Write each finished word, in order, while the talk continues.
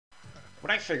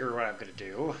what I'm going to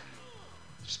do,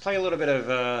 just play a little bit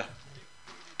of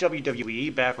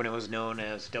WWE back when it was known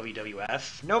as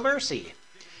WWF No Mercy,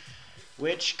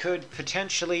 which could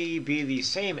potentially be the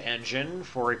same engine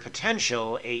for a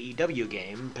potential AEW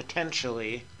game,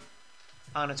 potentially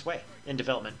on its way in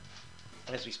development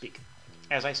as we speak.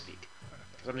 As I speak.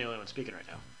 Because I'm the only one speaking right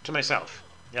now. To myself.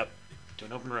 Yep. To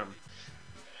an open room.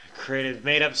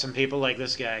 Made up some people like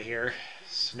this guy here.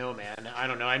 Snowman. I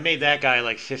don't know. I made that guy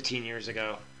like 15 years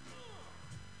ago.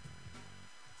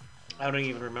 I don't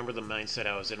even remember the mindset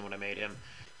I was in when I made him.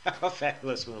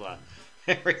 Fabulous Moolah.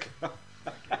 There we go.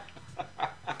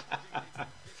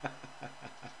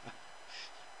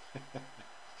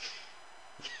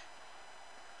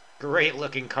 Great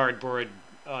looking cardboard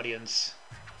audience.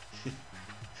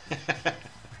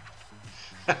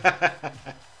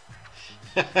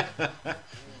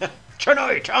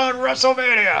 Tonight on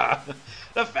Wrestlemania,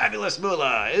 the Fabulous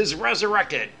Moolah is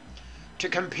resurrected to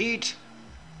compete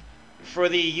for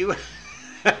the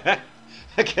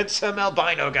against some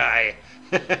albino guy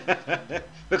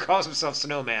who calls himself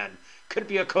Snowman. Could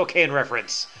be a cocaine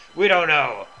reference. We don't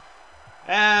know.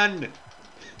 And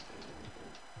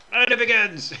it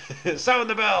begins. Sound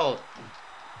the bell.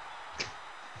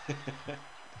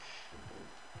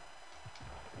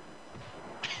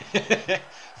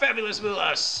 Fabulous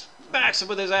Moolah smacks him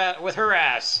with her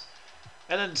ass,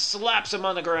 and then slaps him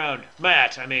on the ground.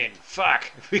 Matt, I mean,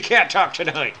 fuck, we can't talk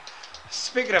tonight.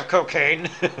 Speaking of cocaine,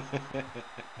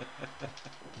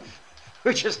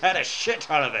 we just had a shit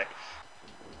ton of it.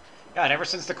 God, ever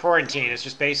since the quarantine, it's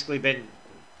just basically been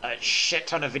a shit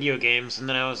ton of video games, and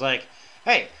then I was like,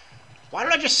 hey, why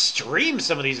don't I just stream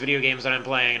some of these video games that I'm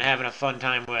playing and having a fun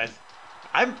time with?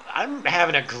 I'm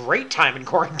having a great time in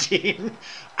quarantine.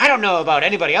 I don't know about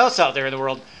anybody else out there in the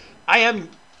world. I am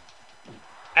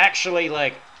actually,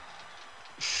 like,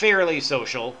 fairly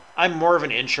social. I'm more of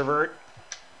an introvert.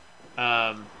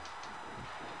 But,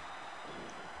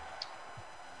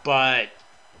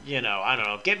 you know, I don't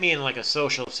know. Get me in, like, a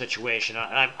social situation.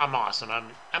 I'm awesome.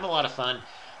 I'm a lot of fun.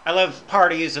 I love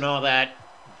parties and all that.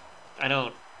 I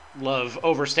don't love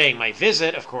overstaying my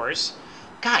visit, of course.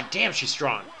 God damn, she's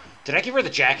strong. Did I give her the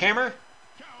jackhammer?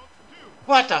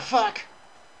 What the fuck?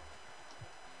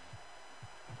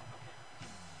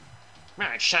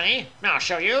 Alright, Sonny. I'll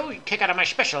show you. You kick out of my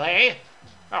special, eh?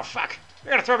 Oh, fuck.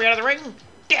 You're gonna throw me out of the ring?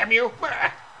 Damn you!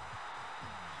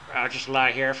 I'll just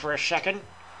lie here for a second.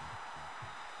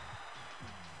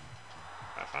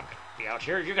 If I'm gonna be out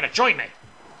here, you're gonna join me.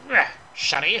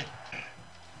 Sonny.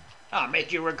 I'll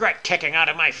make you regret kicking out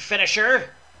of my finisher.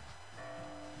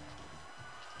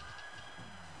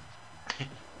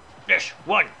 This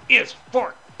one is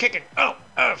for kicking out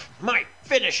of my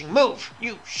finishing move,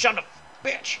 you son of a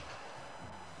bitch.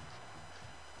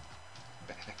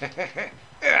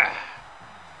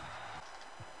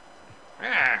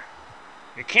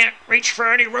 You can't reach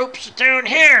for any ropes down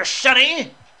here,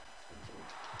 Sonny.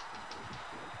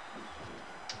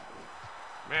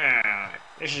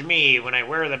 This is me when I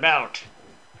wear the belt.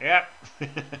 Yep.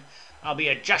 I'll be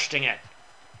adjusting it.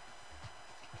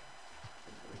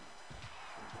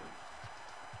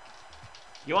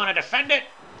 You want to defend it?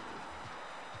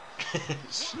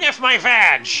 Sniff my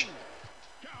vag!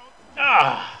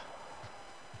 Ah!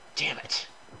 Damn it.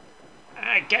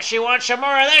 I guess he wants some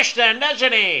more of this then,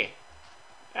 doesn't he?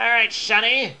 Alright,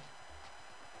 Sonny.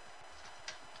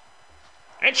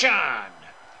 It's on!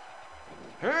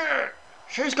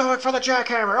 She's going for the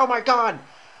jackhammer, oh my god!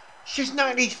 She's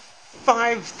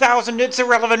 95,000, it's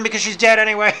irrelevant because she's dead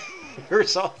anyway.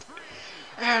 Herself.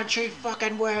 And she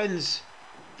fucking wins!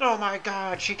 Oh my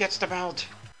god, she gets the belt.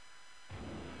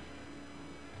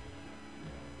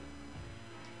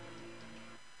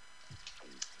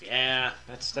 Yeah,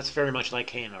 that's very much like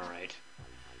Kane, alright.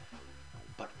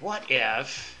 But what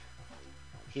if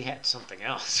he had something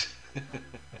else?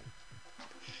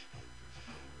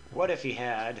 What if he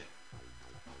had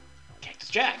Cactus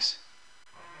Jacks?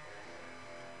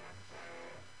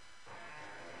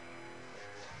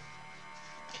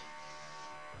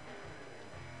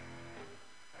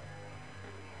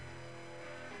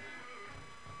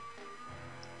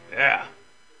 Yeah.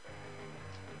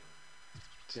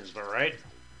 Seems about right.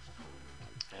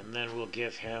 And then we'll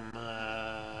give him,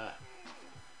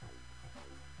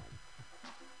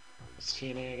 what's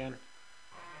TNA again?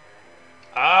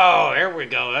 Oh, there we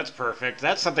go. That's perfect.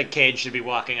 That's something Cage should be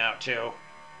walking out to.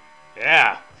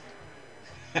 Yeah.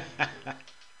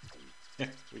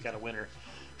 We got a winner.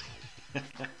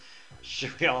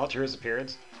 Should we alter his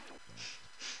appearance?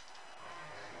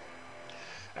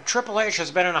 Triple H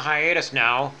has been in a hiatus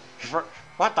now.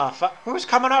 What the fuck? Who's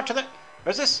coming out to the...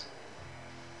 Is this...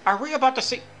 Are we about to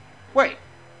see... Wait,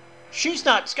 she's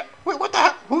not... Wait, what the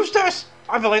hell? Who's this?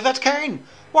 I believe that's Kane.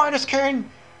 Why is Kane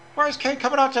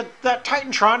coming out to that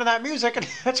Titantron and that music? And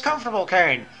it's comfortable,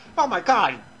 Kane. Oh my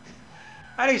god.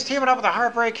 And he's teaming up with a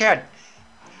Heartbreak Kid.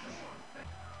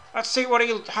 Let's see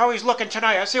how he's looking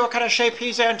tonight. Let's see what kind of shape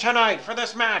he's in tonight for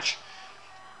this match.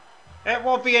 It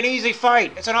won't be an easy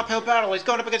fight. It's an uphill battle. He's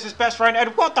going up against his best friend.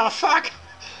 And what the fuck?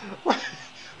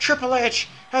 Triple H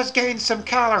has gained some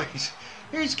calories.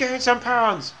 He's gained some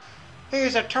pounds.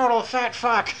 He's a total fat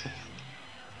fuck.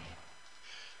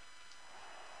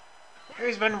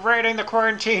 He's been raiding the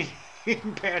quarantine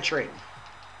pantry.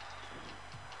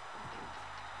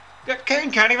 Kane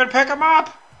can't even pick him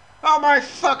up. Oh my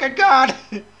fucking god.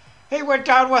 He went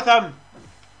down with him.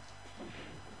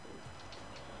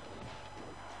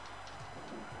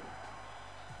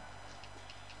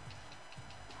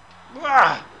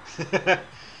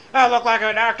 That looked like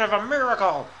an act of a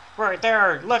miracle. Right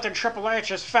there, lifting Triple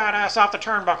H's fat ass off the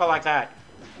turnbuckle like that.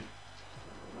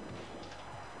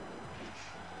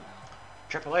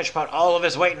 Triple H put all of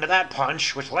his weight into that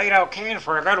punch, which laid out Kane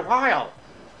for a good while.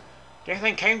 Do you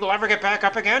think Kane will ever get back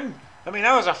up again? I mean,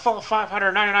 that was a full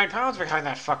 599 pounds behind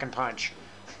that fucking punch.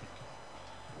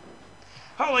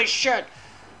 Holy shit!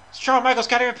 Shawn Michaels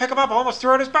can't even pick him up, almost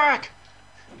threw it his back.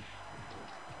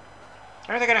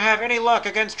 Are they going to have any luck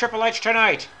against Triple H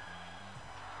tonight?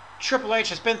 Triple H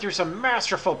has been through some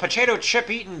masterful potato chip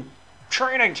eating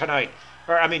training tonight.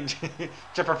 Or, I mean,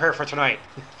 to prepare for tonight.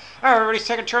 Everybody's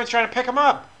taking turns trying to pick him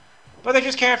up. But they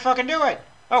just can't fucking do it.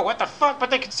 Oh, what the fuck?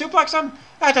 But they can suplex him?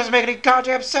 That doesn't make any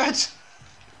goddamn sense.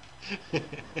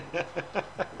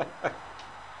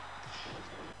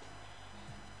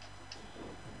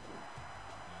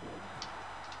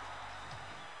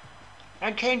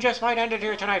 And Kane just might end it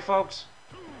here tonight, folks.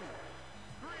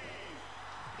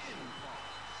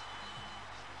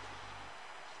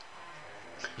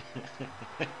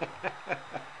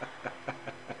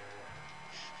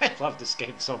 I love this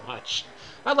game so much.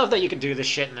 I love that you can do this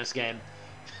shit in this game.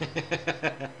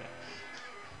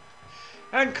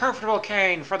 Uncomfortable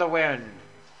Kane for the win.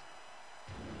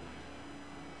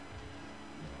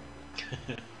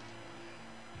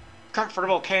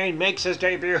 Comfortable Kane makes his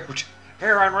debut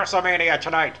here on Wrestlemania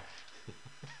tonight.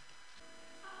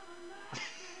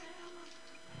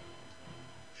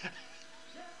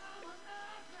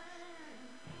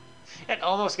 It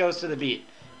almost goes to the beat.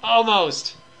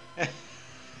 Almost.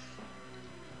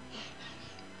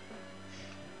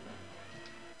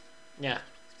 Yeah,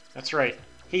 that's right.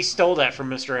 He stole that from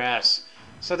Mr. S.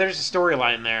 So there's a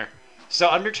storyline there. So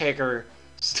Undertaker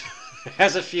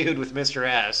has a feud with Mr.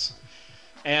 S.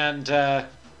 And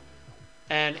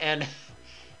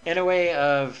in a way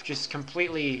of just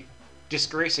completely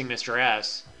disgracing Mr.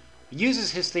 S,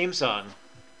 uses his theme song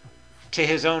to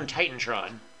his own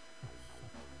Titantron.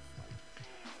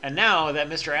 And now that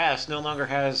Mr. S no longer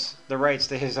has the rights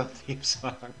to his own theme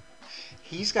song,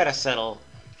 he's got to settle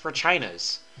for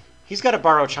Chyna's. He's got to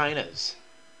borrow Chyna's.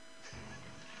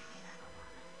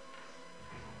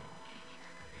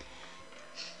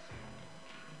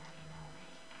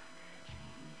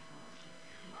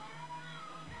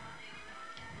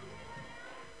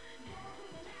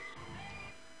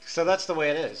 So that's the way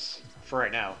it is for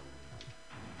right now.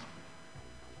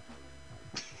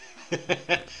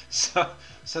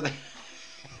 So they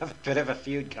have a bit of a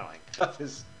feud going of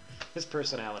his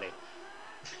personality.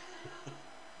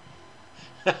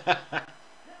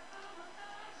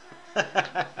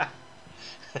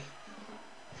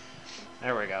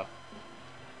 There we go.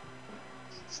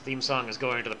 This theme song is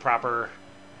going to the proper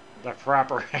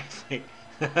athlete.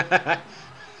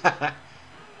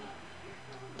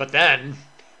 But then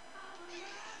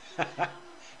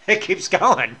it keeps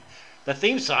going. The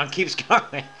theme song keeps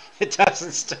going. It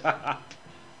doesn't stop.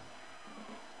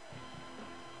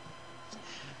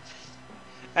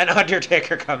 And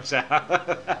Undertaker comes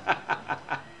out.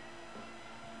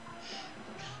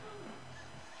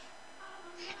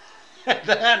 And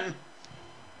then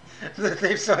the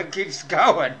theme song keeps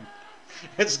going.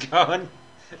 It's going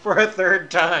for a third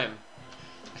time.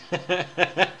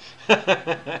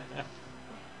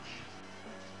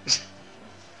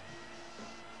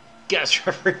 Guest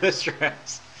referee Mr.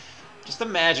 S. Just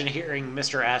imagine hearing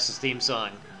Mr. S's theme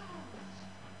song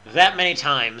that many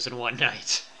times in one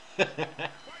night.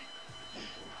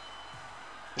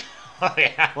 Oh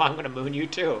yeah, well, I'm gonna moon you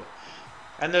too.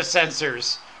 And the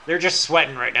censors, they're just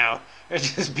sweating right now. They're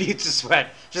just beads of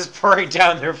sweat just pouring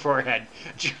down their forehead,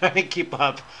 trying to keep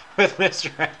up with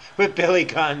with Billy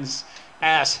Gunn's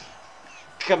ass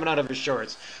coming out of his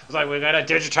shorts. It's like, we gotta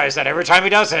digitize that every time he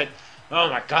does it. Oh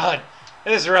my god,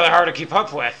 this is really hard to keep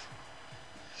up with.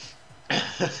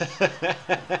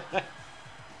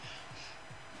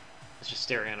 He's just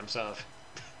staring at himself.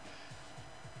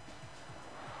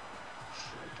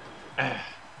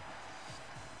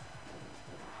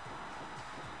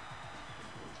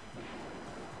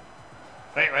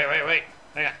 Wait.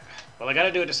 Hang on. Well, I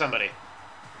gotta do it to somebody.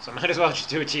 So I might as well just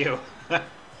do it to you.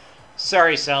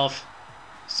 Sorry, self.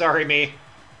 Sorry, me.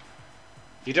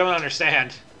 You don't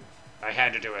understand. I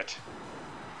had to do it.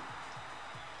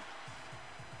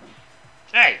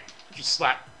 Hey! You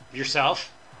slap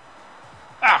yourself.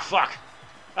 Ah, fuck.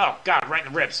 Oh, God, right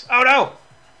in the ribs. Oh, no!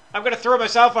 I'm gonna throw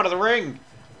myself out of the ring.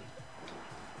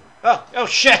 Oh,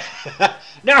 shit!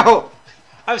 No!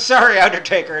 I'm sorry,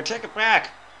 Undertaker. Take it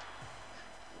back.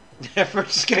 We're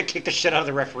just gonna kick the shit out of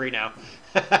the referee now.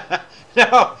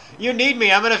 No! You need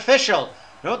me. I'm an official.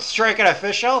 Don't strike an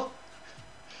official.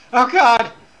 Oh,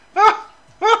 God!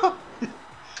 Oh!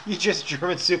 You just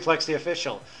German suplex the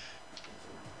official.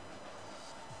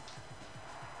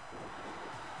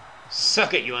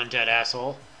 Suck it, you undead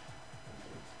asshole.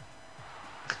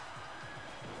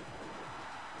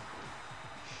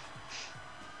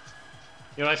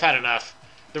 You know, I've had enough.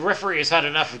 The referee has had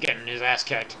enough of getting his ass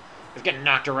kicked. Of getting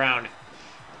knocked around.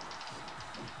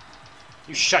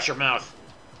 You shut your mouth.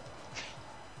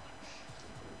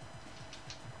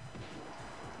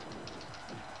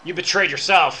 You betrayed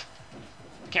yourself.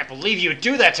 I can't believe you would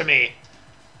do that to me.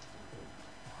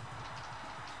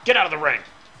 Get out of the ring.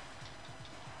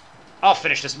 I'll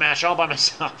finish this match all by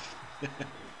myself.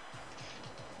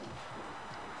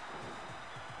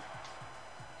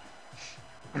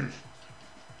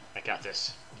 I got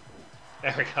this.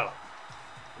 There we go.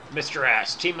 Mr.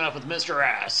 Ass. Teaming up with Mr.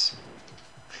 Ass.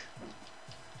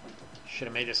 Should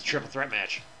have made this a triple threat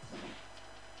match.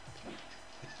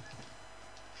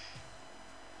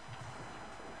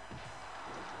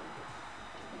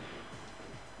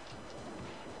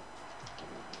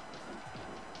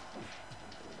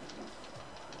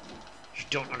 You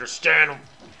don't understand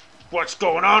what's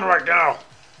going on right now.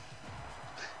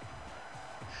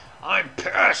 I'm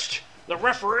pissed. The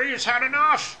referee has had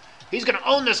enough. He's gonna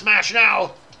own this match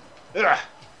now. Ugh.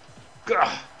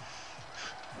 Ugh.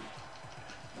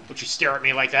 Don't you stare at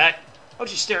me like that?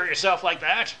 Don't you stare at yourself like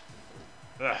that?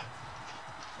 Ugh.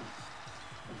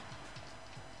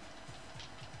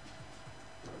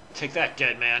 Take that,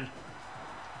 dead man.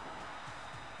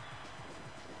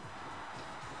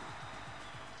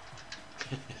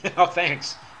 Oh,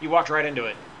 thanks. You walked right into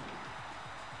it.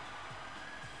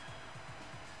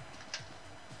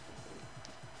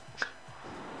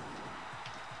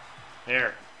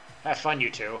 There. Have fun,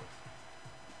 you two.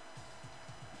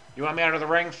 You want me out of the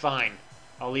ring? Fine.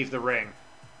 I'll leave the ring.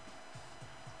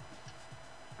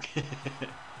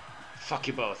 Fuck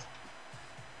you both.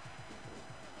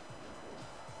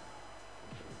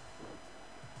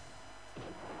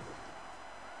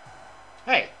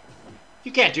 Hey!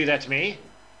 You can't do that to me!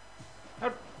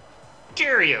 How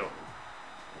dare you!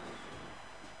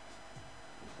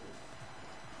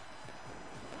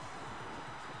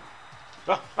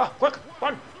 Quick!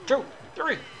 1, 2,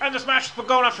 3! And this match has been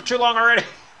going on for too long already!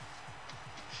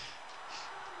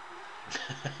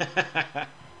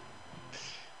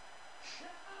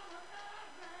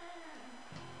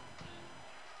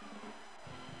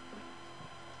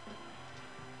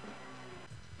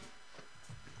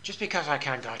 Just because I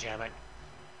can, goddammit.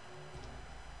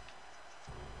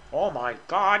 Oh my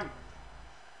god!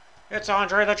 It's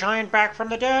Andre the Giant back from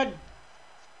the dead!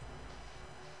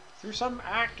 Through an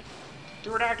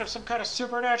act of some kind of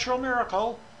supernatural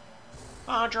miracle,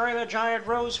 Andre the Giant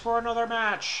rose for another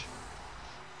match.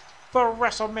 For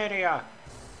Wrestlemania.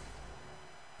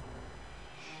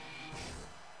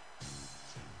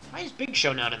 Why is Big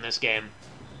Show not in this game?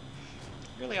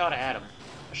 Really ought to add him.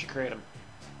 I should create him.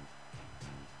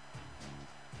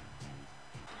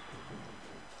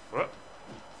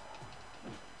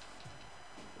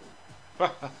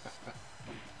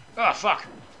 Oh, fuck.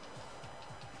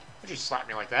 Why'd you slap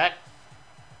me like that?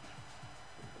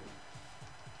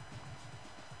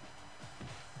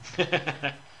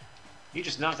 You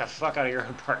just knocked the fuck out of your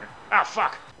own partner. Oh,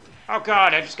 fuck. Oh,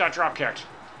 God, I just got drop kicked.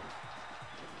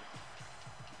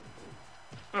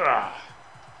 Ugh.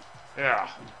 Yeah.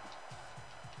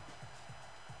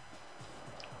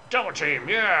 Double team,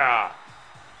 yeah!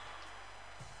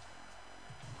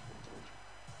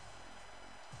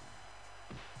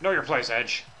 Know your place,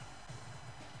 Edge.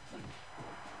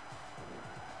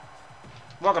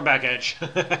 Welcome back, Edge.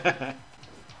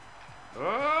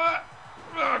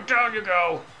 Down you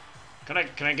go. Can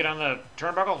I get on the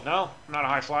turnbuckle? No? I'm not a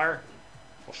high flyer?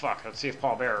 Well, fuck. Let's see if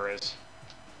Paul Bearer is.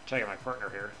 I'm taking my partner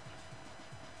here.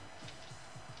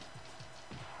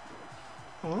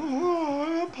 Oh,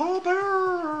 I am Paul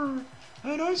Bearer,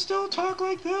 and I still talk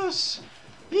like this,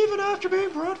 even after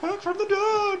being brought back from the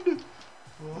dead.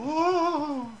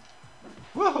 Oh.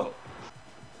 Whoa.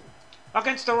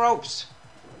 Against the ropes.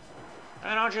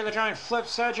 And Andre the Giant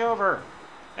flips Edge over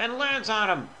and lands on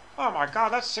him. Oh my god,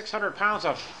 that's 600 pounds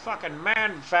of fucking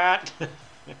man fat.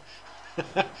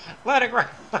 Landing right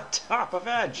on top of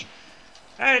Edge.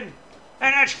 And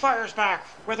Edge fires back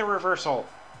with a reversal.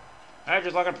 Edge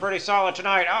is looking pretty solid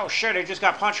tonight. Oh shit, he just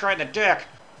got punched right in the dick.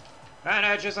 And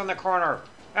Edge is in the corner.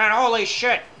 And holy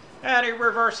shit. And he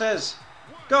reverses.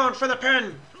 Going for the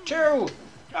pin. 2.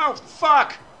 Oh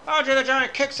fuck. Andre the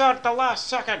Giant kicks out at the last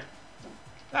second.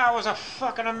 That was a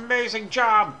fucking amazing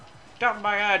job done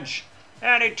by Edge.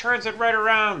 And he turns it right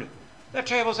around. The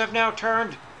tables have now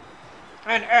turned.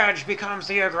 And Edge becomes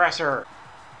the aggressor.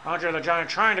 Andre the Giant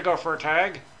trying to go for a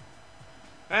tag.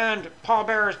 And Paul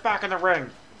Bearer is back in the ring.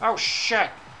 Oh shit.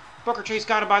 Booker T's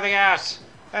got him by the ass.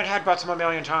 And headbutts him a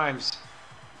million times.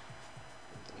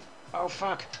 Oh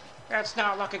fuck. That's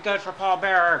not looking good for Paul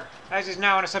Bearer, as he's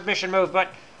now in a submission move, but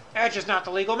Edge is not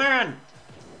the legal man.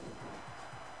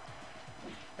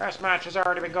 This match has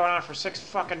already been going on for 6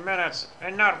 fucking minutes,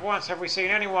 and not once have we seen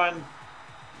anyone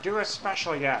do a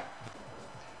special yet.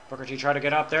 Booker T tried to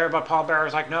get up there, but Paul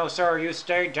Bearer's like, no sir, you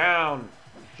stay down.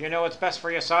 Do you know what's best for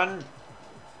you, son?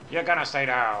 You're gonna stay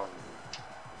down.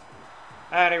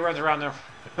 And he runs around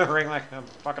the ring like a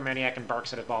fucking maniac and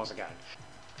barks at his balls again.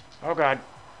 Oh god.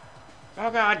 Oh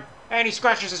god. And he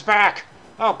scratches his back.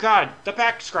 Oh god, the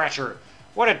back scratcher.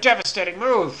 What a devastating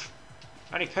move.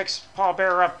 And he picks Paul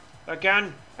Bearer up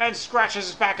again and scratches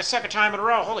his back a second time in a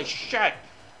row. Holy shit.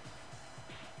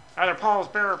 Either Paul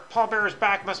Bearer's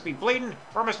back must be bleeding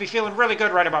or must be feeling really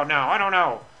good right about now. I don't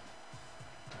know.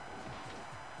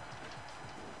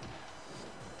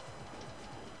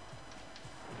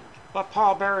 But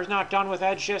Paul Bearer's not done with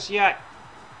Edge just yet.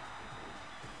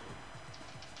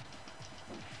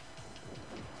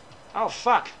 Oh,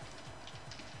 fuck.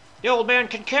 The old man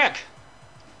can kick.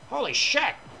 Holy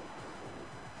shit.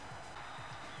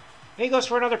 He goes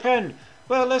for another pin.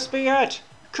 Will this be it?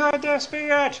 Could this be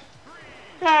it?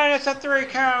 And it's a 3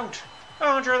 count.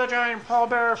 Andre the Giant, Paul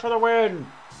Bearer for the win.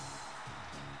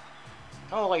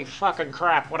 Holy fucking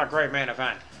crap, what a great main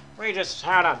event. We just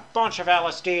had a bunch of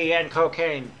LSD and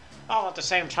cocaine all at the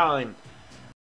same time.